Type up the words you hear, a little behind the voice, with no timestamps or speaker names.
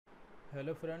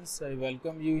Hello friends, I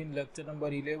welcome you in lecture number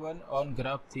 11 on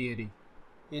graph theory.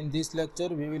 In this lecture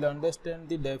we will understand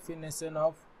the definition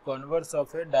of converse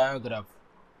of a digraph.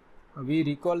 We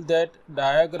recall that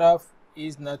digraph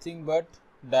is nothing but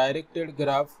directed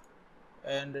graph,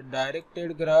 and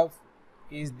directed graph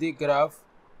is the graph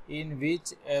in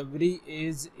which every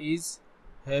edge is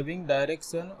having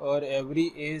direction or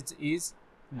every edge is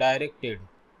directed.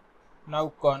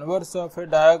 Now converse of a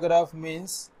digraph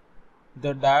means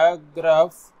the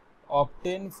digraph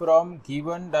obtained from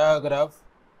given digraph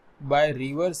by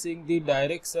reversing the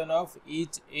direction of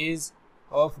each edge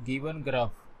of given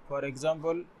graph. For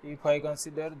example, if I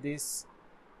consider this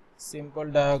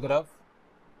simple digraph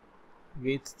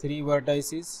with 3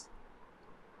 vertices,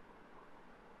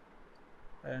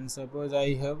 and suppose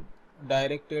I have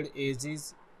directed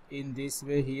edges in this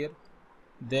way here,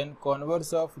 then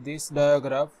converse of this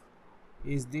digraph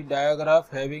is the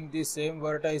digraph having the same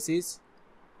vertices,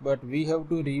 but we have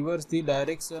to reverse the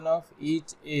direction of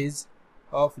each edge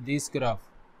of this graph.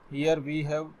 Here we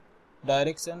have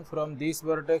direction from this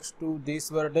vertex to this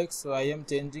vertex, so I am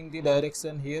changing the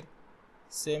direction here.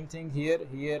 Same thing here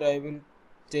I will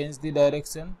change the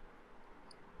direction.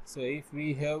 So if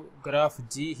we have graph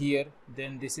G here,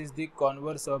 then this is the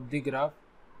converse of the graph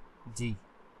G.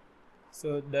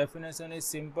 So definition is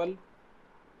simple.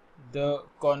 The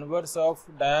converse of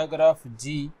digraph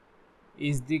G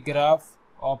is the graph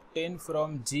obtained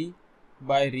from G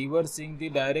by reversing the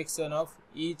direction of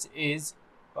each edge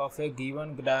of a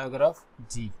given digraph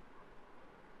G.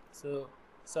 So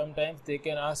sometimes they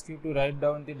can ask you to write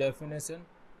down the definition.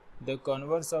 The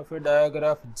converse of a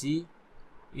digraph G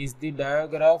is the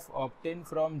digraph obtained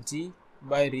from G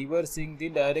by reversing the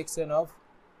direction of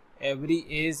every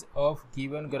edge of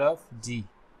given graph G.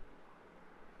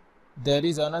 There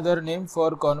is another name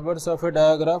for converse of a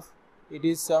digraph. It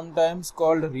is sometimes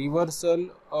called reversal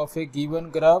of a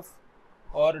given graph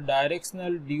or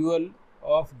directional dual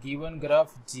of given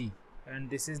graph G, and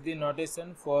this is the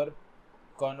notation for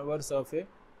converse of a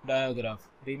digraph.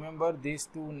 Remember these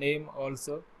two names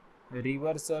also.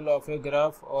 Reversal of a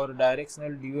graph or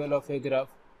directional dual of a graph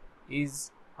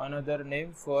is another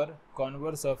name for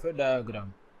converse of a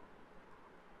diagram.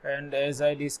 And as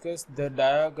I discussed, the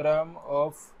diagram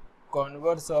of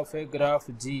converse of a graph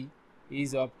G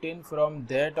is obtained from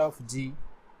that of G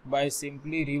by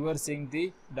simply reversing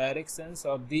the directions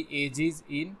of the edges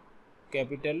in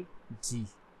capital G.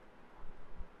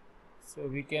 So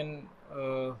we can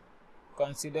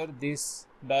consider this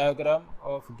diagram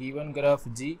of given graph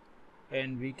G,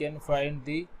 and we can find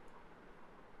the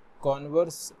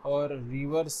converse or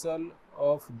reversal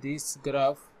of this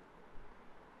graph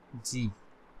G.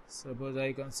 Suppose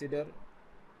I consider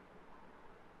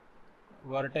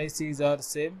vertices are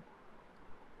same.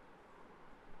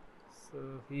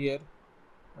 So here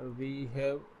we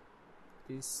have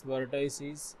this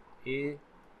vertices A,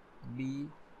 B,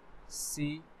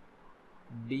 C,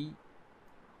 D,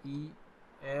 E,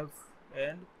 F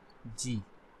and G.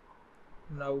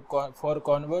 Now for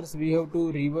converse we have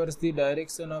to reverse the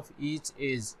direction of each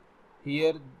edge.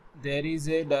 Here there is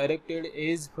a directed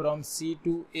edge from C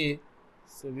to A,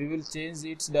 so we will change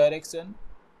its direction.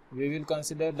 We will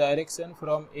consider direction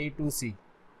from A to C.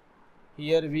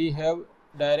 Here we have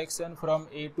direction from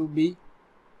A to B,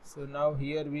 so now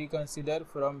here we consider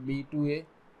from B to A.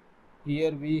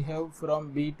 Here we have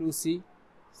from B to C,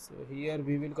 so here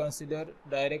we will consider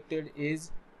directed edge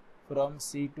from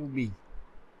C to B.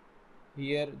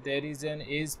 Here there is an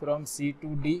edge from C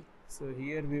to D, so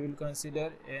here we will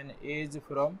consider an edge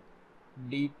from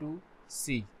D to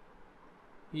C.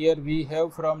 Here we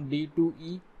have from D to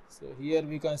E, so here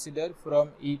we consider from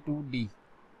E to D.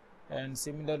 And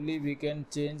similarly we can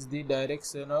change the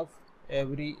direction of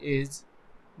every edge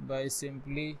by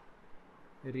simply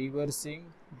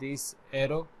reversing this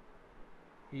arrow.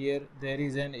 Here there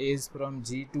is an edge from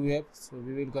G to F, so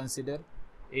we will consider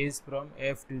edge from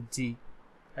F to G,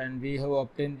 and we have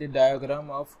obtained the diagram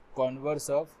of converse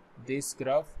of this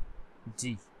graph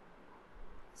G.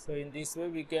 So in this way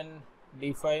we can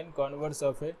define converse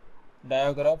of a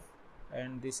digraph,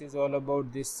 and this is all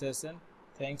about this session.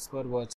 Thanks for watching.